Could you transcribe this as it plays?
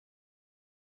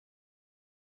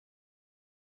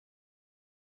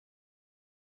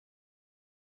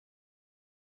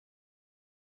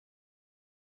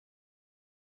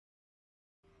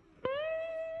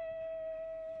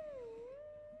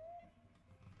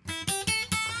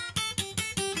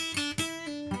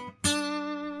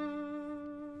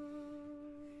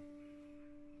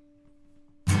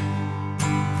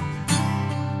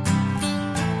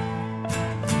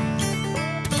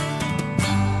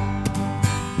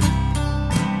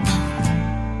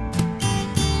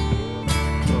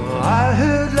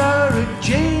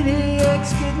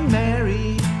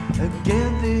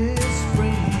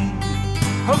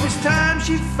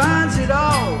she finds it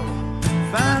all,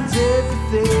 finds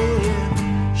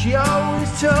everything. She always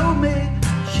told me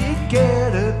she'd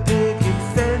get a picket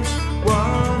fence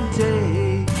one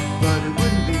day, but it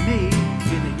wouldn't be me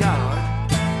in the yard,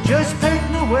 just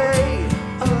painting away.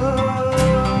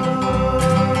 Oh,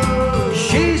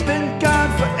 she's been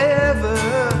gone forever.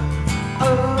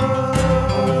 Oh,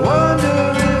 I wonder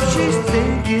if she's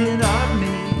thinking of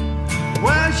me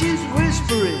while she's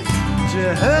whispering to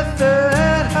her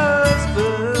third husband.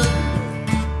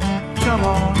 Come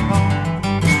on home.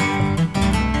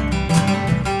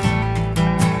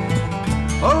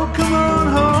 Oh, come on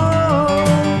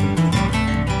home.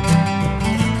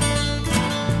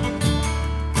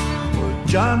 Well,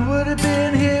 John would have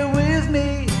been here with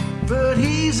me, but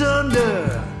he's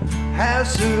under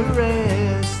house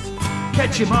arrest.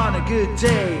 Catch him on a good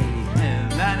day, and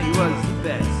man, he was the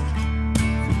best.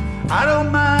 I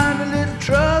don't mind a little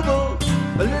trouble,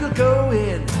 a little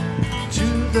going to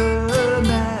the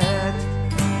mat,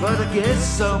 but I guess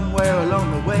somewhere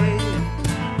along the way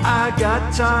I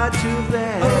got tied to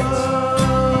that.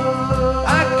 Oh,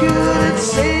 I couldn't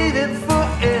save him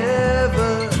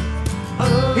forever.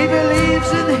 Oh, he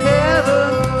believes in heaven,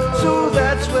 so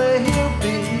that's where he'll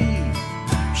be,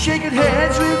 shaking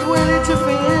hands with Willie to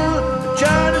Phil,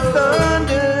 John of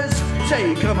Thunders.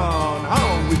 Say, come on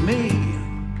home with me.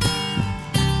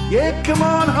 Yeah, come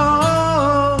on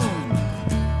home.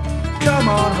 Come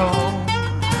on home.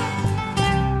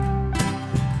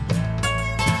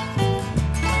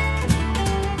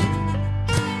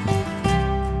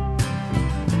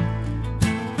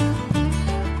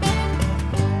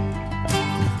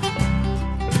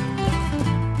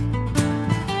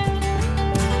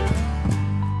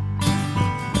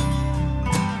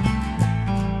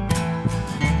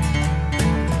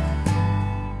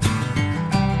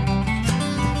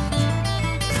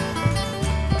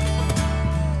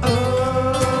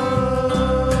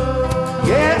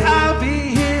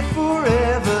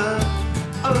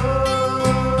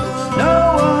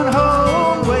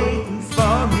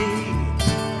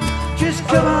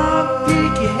 Come on,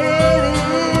 peek your head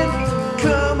in.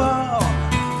 Come on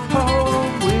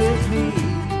home with me.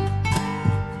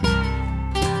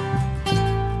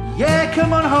 Yeah,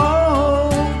 come on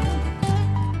home.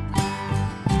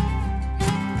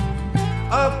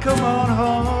 Oh, come on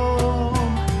home.